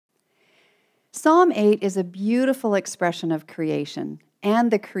Psalm 8 is a beautiful expression of creation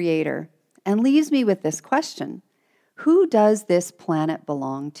and the Creator, and leaves me with this question: who does this planet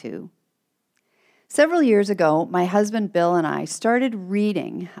belong to? Several years ago, my husband Bill and I started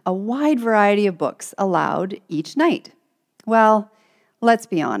reading a wide variety of books aloud each night. Well, let's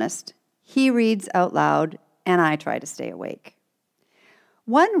be honest, he reads out loud and I try to stay awake.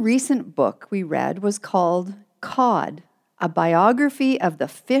 One recent book we read was called Cod, a biography of the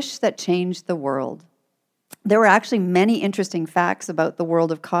fish that changed the world. There were actually many interesting facts about the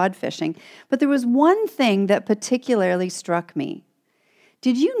world of cod fishing, but there was one thing that particularly struck me.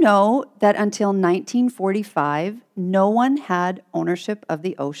 Did you know that until 1945, no one had ownership of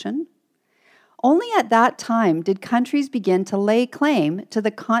the ocean? Only at that time did countries begin to lay claim to the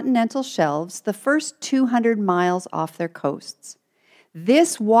continental shelves the first 200 miles off their coasts.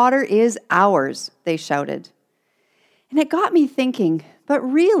 "This water is ours," they shouted. And it got me thinking, but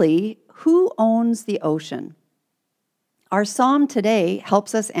really, who owns the ocean? Our psalm today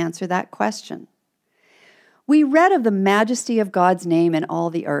helps us answer that question. We read of the majesty of God's name in all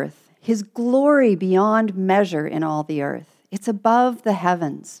the earth, his glory beyond measure in all the earth. It's above the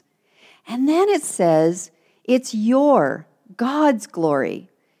heavens. And then it says, it's God's glory,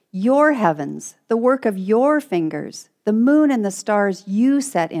 your heavens, the work of your fingers, the moon and the stars you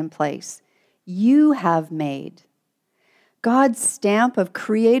set in place, you have made. God's stamp of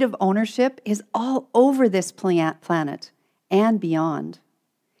creative ownership is all over this planet and beyond.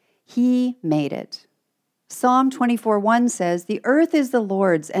 He made it. Psalm 24:1 says, "The earth is the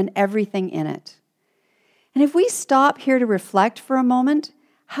Lord's and everything in it." And if we stop here to reflect for a moment,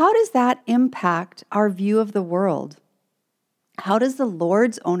 how does that impact our view of the world? How does the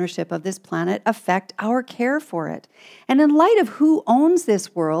Lord's ownership of this planet affect our care for it? And in light of who owns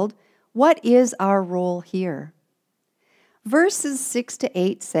this world, what is our role here? Verses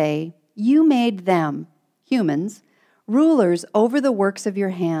 6-8 say, "You made them," humans, "rulers over the works of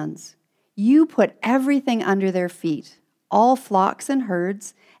your hands. You put everything under their feet, all flocks and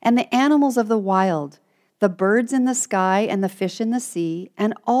herds, and the animals of the wild, the birds in the sky and the fish in the sea,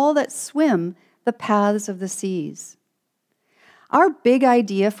 and all that swim the paths of the seas." Our big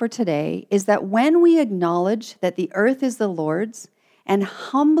idea for today is that when we acknowledge that the earth is the Lord's and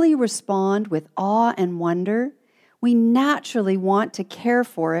humbly respond with awe and wonder, we naturally want to care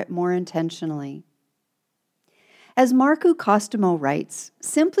for it more intentionally. As Markku Kostumo writes,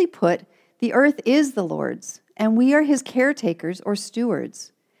 simply put, the earth is the Lord's, and we are his caretakers or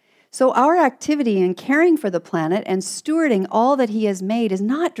stewards. So our activity in caring for the planet and stewarding all that he has made is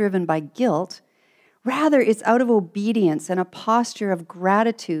not driven by guilt. Rather, it's out of obedience and a posture of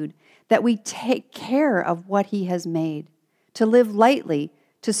gratitude that we take care of what he has made. To live lightly,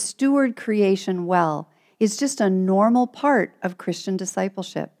 to steward creation well, is just a normal part of Christian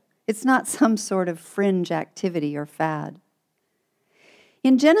discipleship. It's not some sort of fringe activity or fad.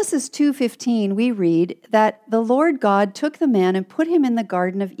 In Genesis 2:15, we read that the Lord God took the man and put him in the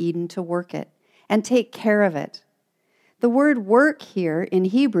Garden of Eden to work it and take care of it. The word work here in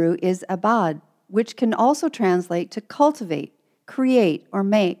Hebrew is abad, which can also translate to cultivate, create, or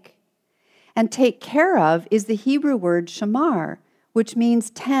make. And take care of is the Hebrew word shamar, which means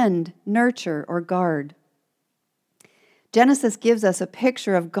tend, nurture, or guard. Genesis gives us a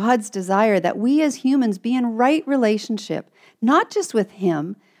picture of God's desire that we as humans be in right relationship, not just with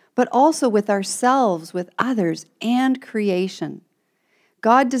him, but also with ourselves, with others, and creation.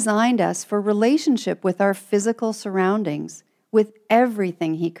 God designed us for relationship with our physical surroundings, with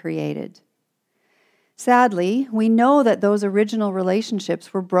everything he created. Sadly, we know that those original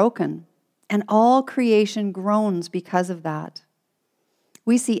relationships were broken, and all creation groans because of that.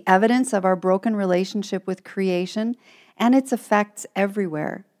 We see evidence of our broken relationship with creation and its effects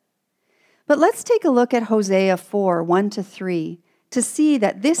everywhere. But let's take a look at Hosea 4:1-3 to see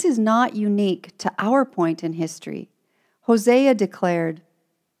that this is not unique to our point in history. Hosea declared,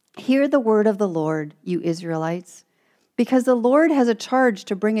 "Hear the word of the Lord, you Israelites, because the Lord has a charge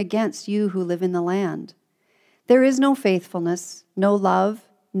to bring against you who live in the land. There is no faithfulness, no love,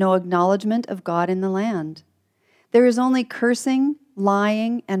 no acknowledgement of God in the land. There is only cursing,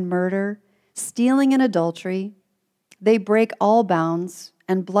 lying, and murder, stealing and adultery. They break all bounds,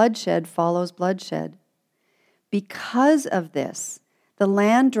 and bloodshed follows bloodshed. Because of this, the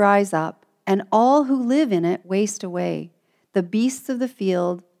land dries up, and all who live in it waste away. The beasts of the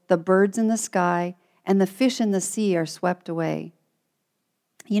field, the birds in the sky, and the fish in the sea are swept away."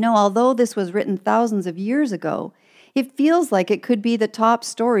 You know, although this was written thousands of years ago, it feels like it could be the top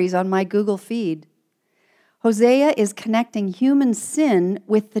stories on my Google feed. Hosea is connecting human sin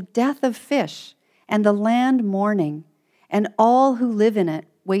with the death of fish and the land mourning, and all who live in it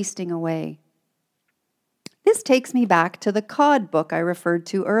wasting away. This takes me back to the cod book I referred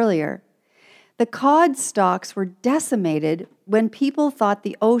to earlier. The cod stocks were decimated when people thought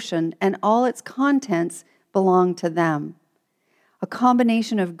the ocean and all its contents belonged to them. A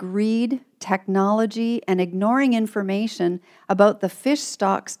combination of greed, technology, and ignoring information about the fish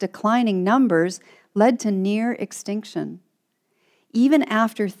stock's declining numbers led to near extinction. Even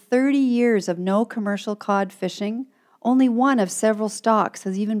after 30 years of no commercial cod fishing, only one of several stocks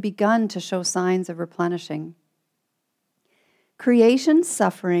has even begun to show signs of replenishing. Creation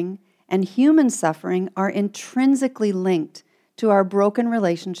suffering and human suffering are intrinsically linked to our broken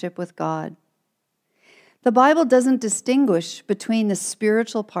relationship with God. The Bible doesn't distinguish between the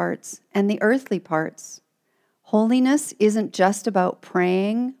spiritual parts and the earthly parts. Holiness isn't just about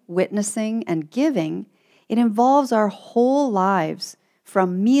praying, witnessing, and giving. It involves our whole lives,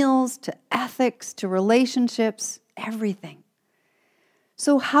 from meals to ethics to relationships, everything.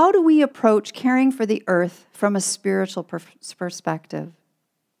 So how do we approach caring for the earth from a spiritual perspective?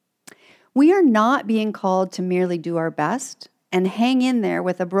 We are not being called to merely do our best and hang in there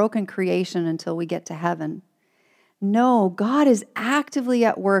with a broken creation until we get to heaven. No, God is actively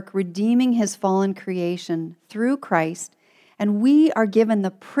at work redeeming his fallen creation through Christ, and we are given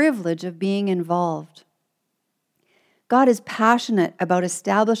the privilege of being involved. God is passionate about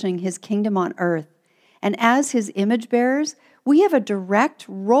establishing his kingdom on earth, and as his image bearers, we have a direct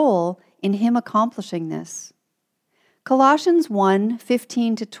role in him accomplishing this. Colossians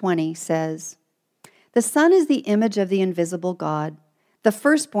 1:15-20 says, "The Son is the image of the invisible God, the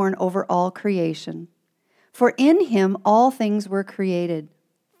firstborn over all creation. For in him all things were created,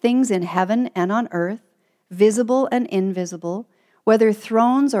 things in heaven and on earth, visible and invisible, whether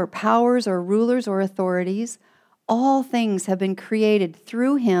thrones or powers or rulers or authorities, all things have been created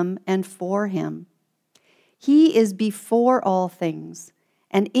through him and for him. He is before all things,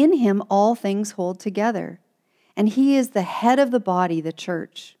 and in him all things hold together. And he is the head of the body, the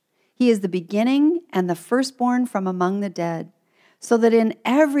church. He is the beginning and the firstborn from among the dead, so that in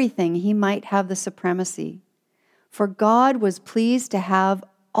everything he might have the supremacy. For God was pleased to have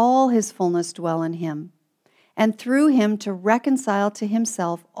all his fullness dwell in him, and through him to reconcile to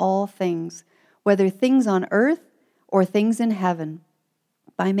himself all things, whether things on earth or things in heaven,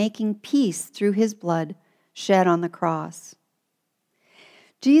 by making peace through his blood shed on the cross."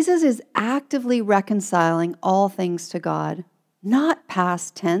 Jesus is actively reconciling all things to God, not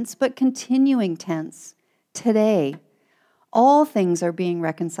past tense, but continuing tense. Today, all things are being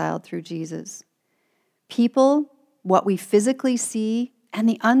reconciled through Jesus. People, what we physically see, and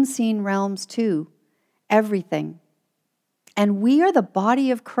the unseen realms too. Everything. And we are the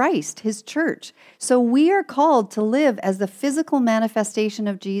body of Christ, his church. So we are called to live as the physical manifestation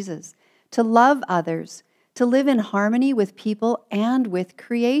of Jesus, to love others, to live in harmony with people and with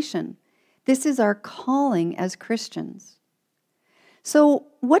creation. This is our calling as Christians. So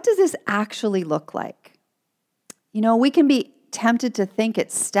what does this actually look like? We can be tempted to think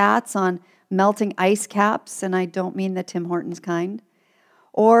it's stats on melting ice caps, and I don't mean the Tim Hortons kind,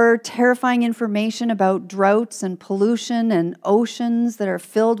 or terrifying information about droughts and pollution and oceans that are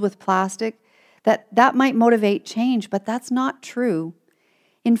filled with plastic. That might motivate change, but that's not true.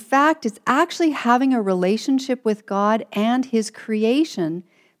 In fact, it's actually having a relationship with God and his creation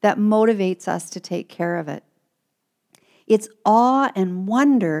that motivates us to take care of it. It's awe and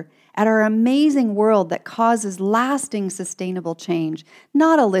wonder at our amazing world that causes lasting, sustainable change,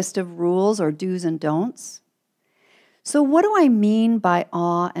 not a list of rules or do's and don'ts. So what do I mean by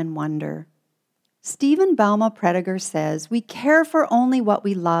awe and wonder? Stephen Bauma-Prediger says, "We care for only what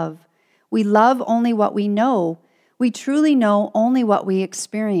we love. We love only what we know. We truly know only what we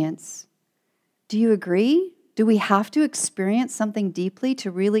experience." Do you agree? Do we have to experience something deeply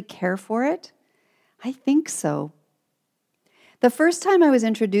to really care for it? I think so. The first time I was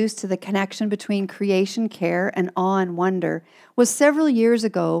introduced to the connection between creation care and awe and wonder was several years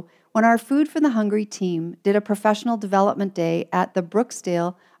ago when our Food for the Hungry team did a professional development day at the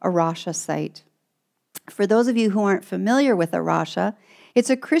Brooksdale A Rocha site. For those of you who aren't familiar with A Rocha, it's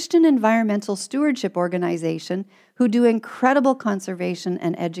a Christian environmental stewardship organization who do incredible conservation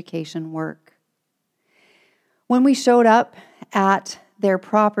and education work. When we showed up at their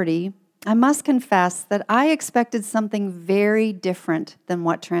property, I must confess that I expected something very different than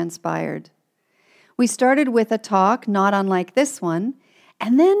what transpired. We started with a talk not unlike this one,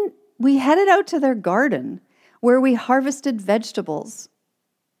 and then we headed out to their garden where we harvested vegetables.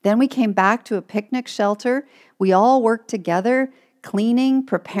 Then we came back to a picnic shelter. We all worked together, cleaning,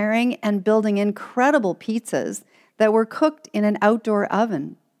 preparing, and building incredible pizzas that were cooked in an outdoor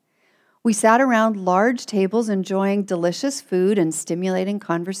oven. We sat around large tables enjoying delicious food and stimulating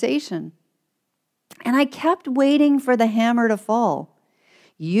conversation. And I kept waiting for the hammer to fall.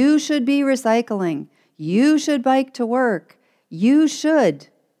 You should be recycling. You should bike to work. You should.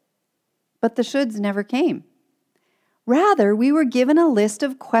 But the shoulds never came. Rather, we were given a list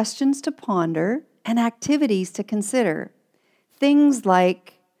of questions to ponder and activities to consider. Things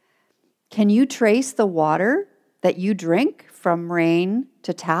like, can you trace the water that you drink from rain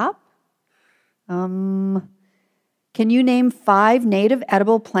to tap? Can you name 5 native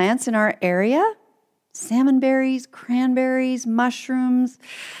edible plants in our area? Salmonberries, cranberries, mushrooms.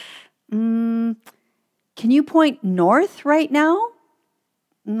 Can you point north right now?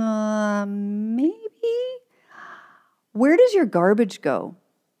 Maybe. Where does your garbage go?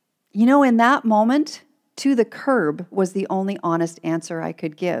 You know, in that moment, to the curb was the only honest answer I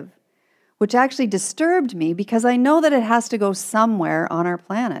could give, which actually disturbed me because I know that it has to go somewhere on our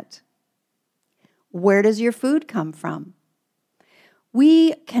planet. Where does your food come from?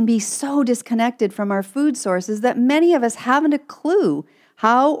 We can be so disconnected from our food sources that many of us haven't a clue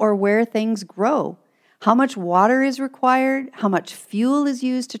how or where things grow, how much water is required, how much fuel is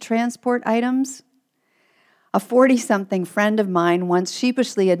used to transport items. A 40-something friend of mine once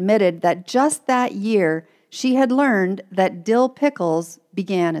sheepishly admitted that just that year she had learned that dill pickles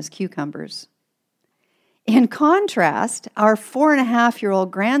began as cucumbers. In contrast, our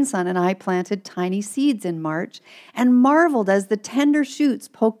 4.5-year-old grandson and I planted tiny seeds in March and marveled as the tender shoots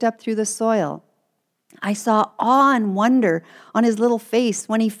poked up through the soil. I saw awe and wonder on his little face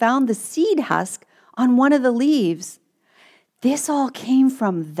when he found the seed husk on one of the leaves. "This all came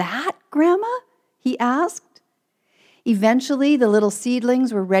from that, Grandma?" he asked. Eventually, the little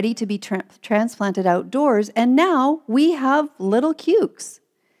seedlings were ready to be transplanted outdoors, and now we have little cukes.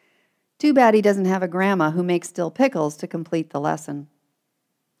 Too bad he doesn't have a grandma who makes dill pickles to complete the lesson.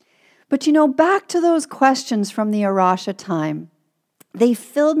 But you know, back to those questions from the Arasha time. They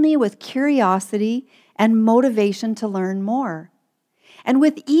filled me with curiosity and motivation to learn more. And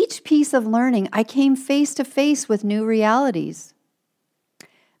with each piece of learning, I came face to face with new realities.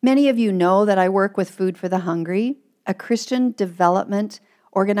 Many of you know that I work with Food for the Hungry, a Christian development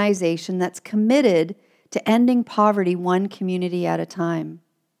organization that's committed to ending poverty one community at a time.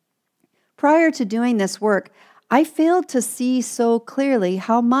 Prior to doing this work, I failed to see so clearly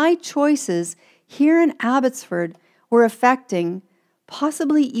how my choices here in Abbotsford were affecting,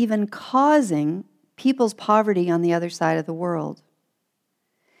 possibly even causing, people's poverty on the other side of the world.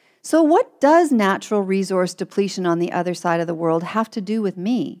 So what does natural resource depletion on the other side of the world have to do with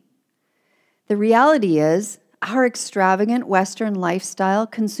me? The reality is, our extravagant Western lifestyle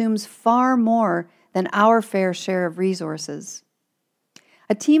consumes far more than our fair share of resources.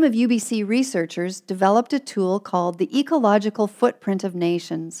 A team of UBC researchers developed a tool called the Ecological Footprint of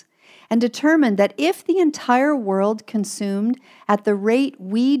Nations and determined that if the entire world consumed at the rate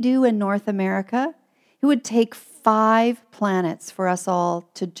we do in North America, it would take 5 planets for us all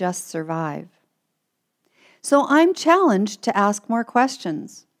to just survive. So I'm challenged to ask more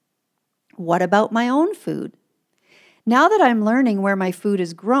questions. What about my own food? Now that I'm learning where my food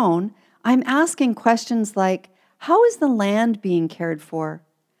is grown, I'm asking questions like, how is the land being cared for?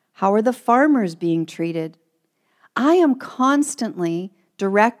 How are the farmers being treated? I am constantly,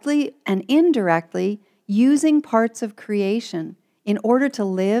 directly and indirectly, using parts of creation in order to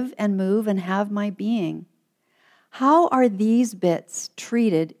live and move and have my being. How are these bits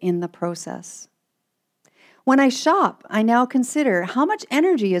treated in the process? When I shop, I now consider how much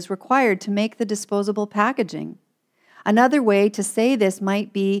energy is required to make the disposable packaging. Another way to say this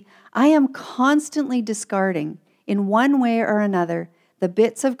might be, I am constantly discarding, in one way or another, the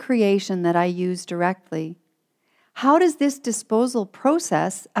bits of creation that I use directly. How does this disposal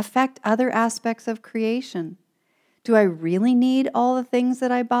process affect other aspects of creation? Do I really need all the things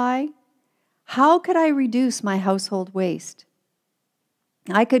that I buy? How could I reduce my household waste?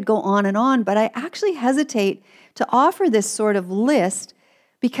 I could go on, but I actually hesitate to offer this sort of list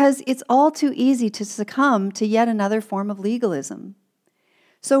because it's all too easy to succumb to yet another form of legalism.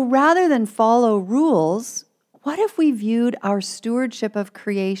 So rather than follow rules, what if we viewed our stewardship of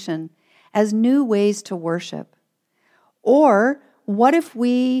creation as new ways to worship? Or what if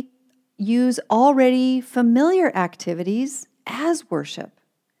we use already familiar activities as worship,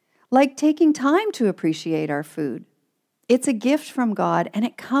 like taking time to appreciate our food? It's a gift from God, and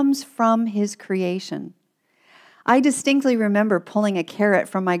it comes from His creation. I distinctly remember pulling a carrot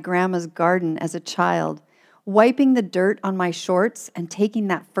from my grandma's garden as a child, wiping the dirt on my shorts and taking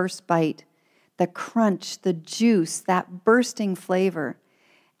that first bite. The crunch, the juice, that bursting flavor,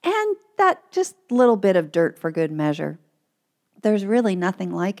 and that just little bit of dirt for good measure. There's really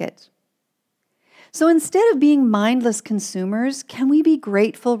nothing like it. So instead of being mindless consumers, can we be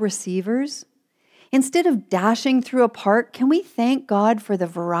grateful receivers? Instead of dashing through a park, can we thank God for the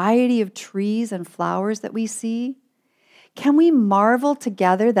variety of trees and flowers that we see? Can we marvel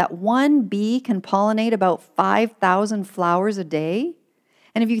together that one bee can pollinate about 5,000 flowers a day?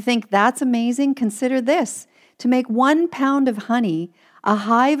 And if you think that's amazing, consider this. To make 1 pound of honey, a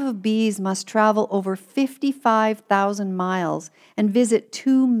hive of bees must travel over 55,000 miles and visit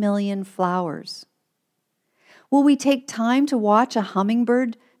 2 million flowers. Will we take time to watch a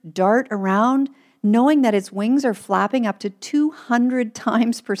hummingbird dart around, knowing that its wings are flapping up to 200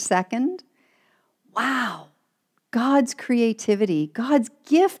 times per second? Wow! God's creativity, God's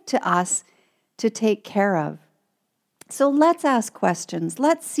gift to us to take care of. So let's ask questions.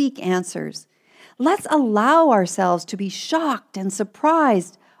 Let's seek answers. Let's allow ourselves to be shocked and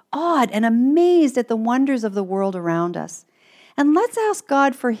surprised, awed and amazed at the wonders of the world around us. And let's ask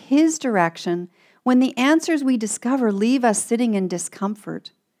God for His direction when the answers we discover leave us sitting in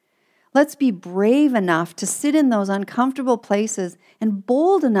discomfort. Let's be brave enough to sit in those uncomfortable places and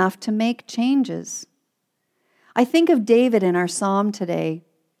bold enough to make changes. I think of David in our psalm today.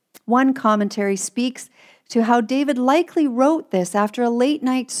 One commentary speaks to how David likely wrote this after a late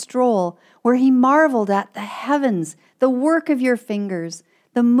night stroll where he marveled at the heavens, the work of your fingers,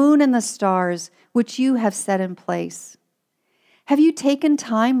 the moon and the stars, which you have set in place. Have you taken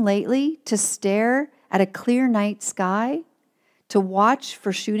time lately to stare at a clear night sky, to watch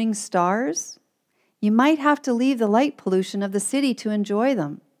for shooting stars? You might have to leave the light pollution of the city to enjoy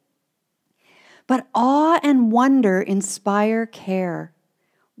them. But awe and wonder inspire care.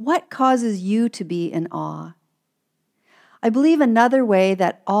 What causes you to be in awe? I believe another way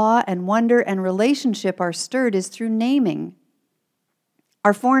that awe and wonder and relationship are stirred is through naming.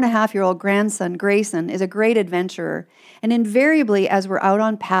 Our 4.5-year-old grandson, Grayson, is a great adventurer, and invariably as we're out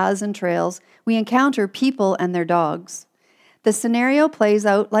on paths and trails, we encounter people and their dogs. The scenario plays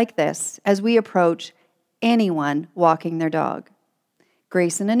out like this as we approach anyone walking their dog.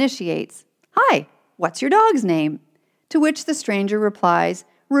 Grayson initiates, "Hi, what's your dog's name?" To which the stranger replies,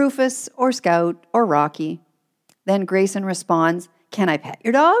 "Rufus or Scout or Rocky." Then Grayson responds, "Can I pet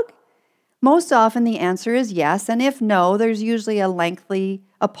your dog?" Most often the answer is yes, and if no, there's usually a lengthy,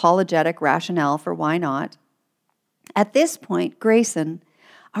 apologetic rationale for why not. At this point, Grayson,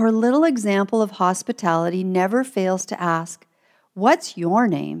 our little example of hospitality, never fails to ask, "What's your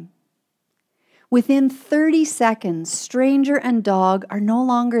name?" Within 30 seconds, stranger and dog are no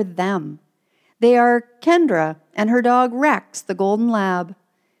longer them. They are Kendra and her dog Rex, the golden lab.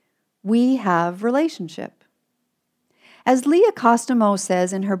 We have relationship. As Leah Costamo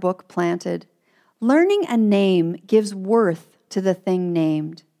says in her book Planted, learning a name gives worth to the thing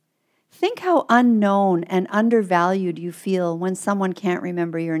named. Think how unknown and undervalued you feel when someone can't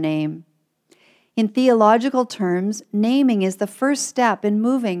remember your name. In theological terms, naming is the first step in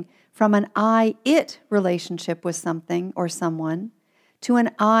moving from an I-it relationship with something or someone to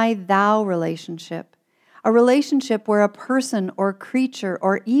an I-thou relationship, a relationship where a person or creature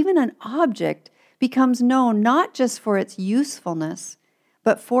or even an object becomes known not just for its usefulness,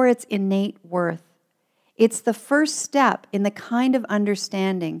 but for its innate worth. It's the first step in the kind of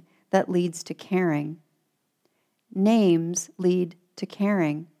understanding that leads to caring. Names lead to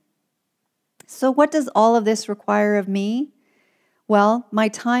caring. So what does all of this require of me? Well, my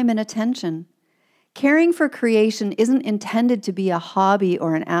time and attention. Caring for creation isn't intended to be a hobby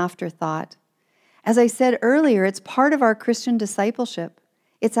or an afterthought. As I said earlier, it's part of our Christian discipleship.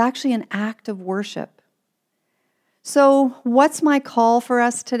 It's actually an act of worship. So, what's my call for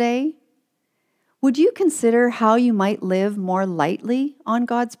us today? Would you consider how you might live more lightly on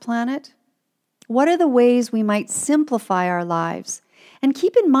God's planet? What are the ways we might simplify our lives? And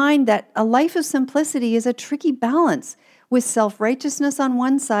keep in mind that a life of simplicity is a tricky balance with self-righteousness on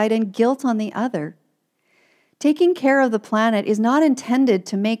one side and guilt on the other. Taking care of the planet is not intended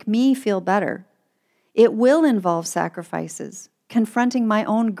to make me feel better. It will involve sacrifices, confronting my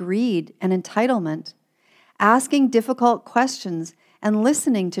own greed and entitlement, asking difficult questions and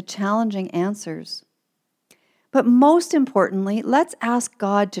listening to challenging answers. But most importantly, let's ask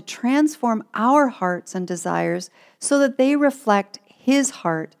God to transform our hearts and desires so that they reflect His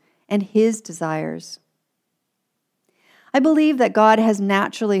heart and His desires. I believe that God has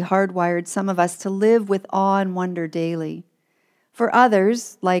naturally hardwired some of us to live with awe and wonder daily. For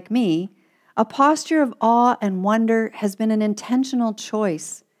others, like me, a posture of awe and wonder has been an intentional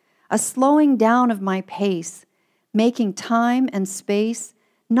choice, a slowing down of my pace, making time and space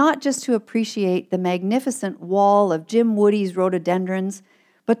not just to appreciate the magnificent wall of Jim Woody's rhododendrons,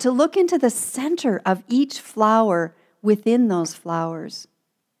 but to look into the center of each flower within those flowers.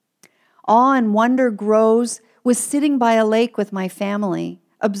 Awe and wonder grows with sitting by a lake with my family,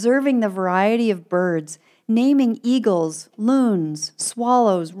 observing the variety of birds, naming eagles, loons,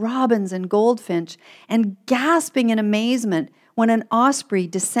 swallows, robins, and goldfinch, and gasping in amazement when an osprey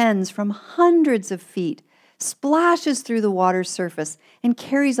descends from hundreds of feet, splashes through the water's surface, and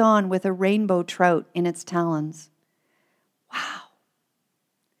carries on with a rainbow trout in its talons. Wow.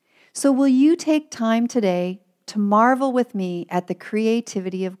 So will you take time today to marvel with me at the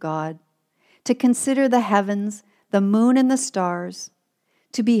creativity of God, to consider the heavens, the moon, and the stars,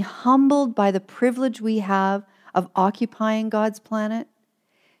 to be humbled by the privilege we have of occupying God's planet,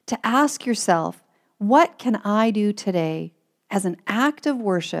 to ask yourself, what can I do today as an act of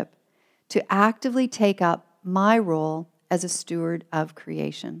worship to actively take up my role as a steward of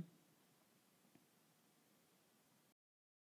creation?